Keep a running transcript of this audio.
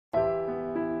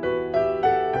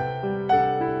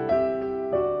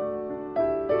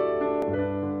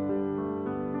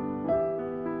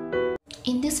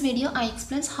In this video, I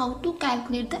explain how to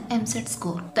calculate the Eamcet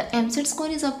score. The Eamcet score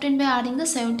is obtained by adding the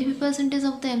 75%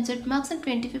 of the Eamcet marks and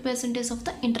 25% of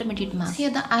the intermediate marks.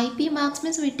 Here the IP marks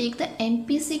means we take the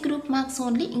MPC group marks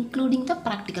only, including the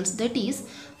practicals. That is,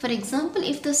 for example,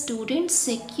 if the student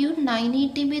secured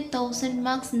 980 with 1000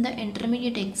 marks in the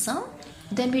intermediate exam,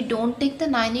 then we don't take the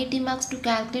 980 marks to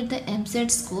calculate the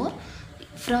Eamcet score.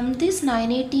 From this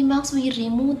 980 marks, we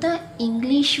remove the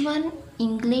English 1,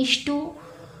 English 2,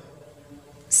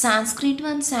 Sanskrit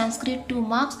 1, Sanskrit 2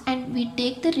 marks, and we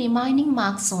take the remaining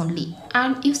marks only.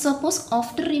 And if suppose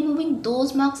after removing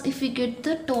those marks, if we get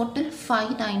the total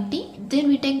 590, then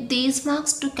we take these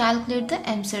marks to calculate the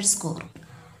Eamcet score.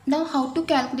 Now how to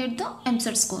calculate the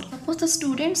Eamcet score? Suppose the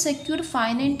student secured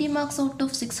 590 marks out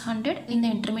of 600 in the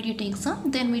intermediate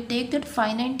exam, then we take that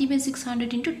 590 by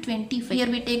 600 into 25.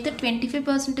 Here we take the 25%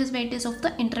 weightage of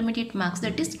the intermediate marks,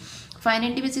 that is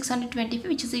 590 by 625,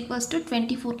 which is equals to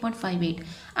 24.58.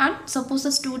 And suppose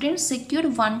the student secured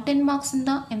 110 marks in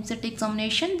the Eamcet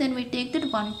examination, then we take that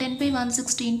 110 by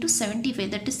 160 into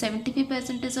 75, that is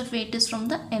 75% of weightage from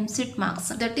the Eamcet marks,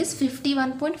 that is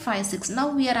 51.56. Now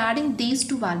we are adding these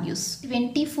two values,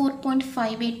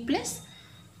 24.58 plus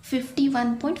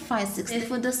 51.56.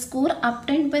 Therefore, the score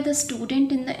obtained by the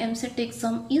student in the Eamcet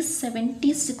exam is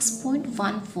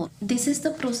 76.14. This is the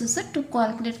procedure to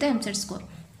calculate the Eamcet score.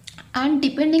 And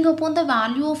depending upon the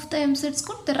value of the Eamcet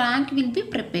score, the rank will be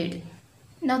prepared.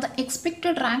 Now the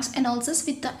expected ranks analysis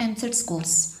with the Eamcet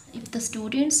scores. If the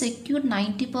student secured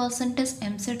 90% as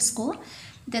Eamcet score,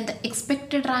 then the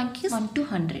expected rank is 1 to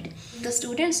 100. If the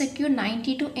student secured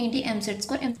 90 to 80 Eamcet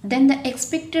score, then the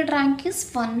expected rank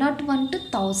is 101 to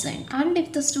 1000. And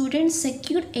if the student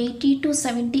secured 80 to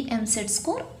 70 Eamcet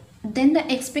score, then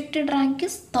the expected rank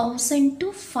is 1000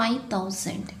 to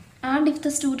 5000. And if the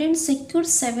student secured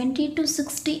 70 to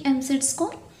 60 Eamcet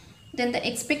score, then the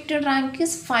expected rank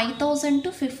is 5000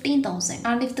 to 15000.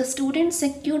 And if the student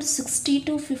secured 60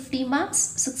 to 50 marks,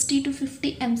 60 to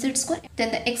 50 Eamcet score, then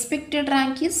the expected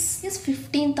rank is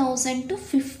 15000 to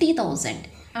 50000.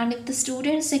 And if the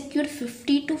student secured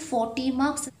 50 to 40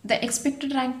 marks, the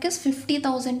expected rank is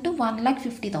 50000 to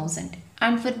 1,50,000.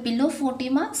 And for below 40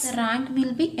 marks, the rank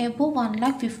will be above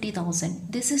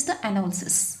 1,50,000. This is the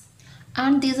analysis.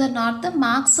 And these are not the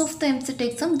marks of the Eamcet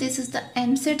exam, this is the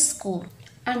Eamcet score.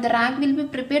 And the rank will be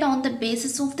prepared on the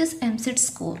basis of this Eamcet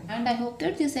score. And I hope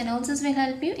that this analysis will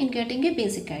help you in getting a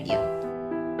basic idea.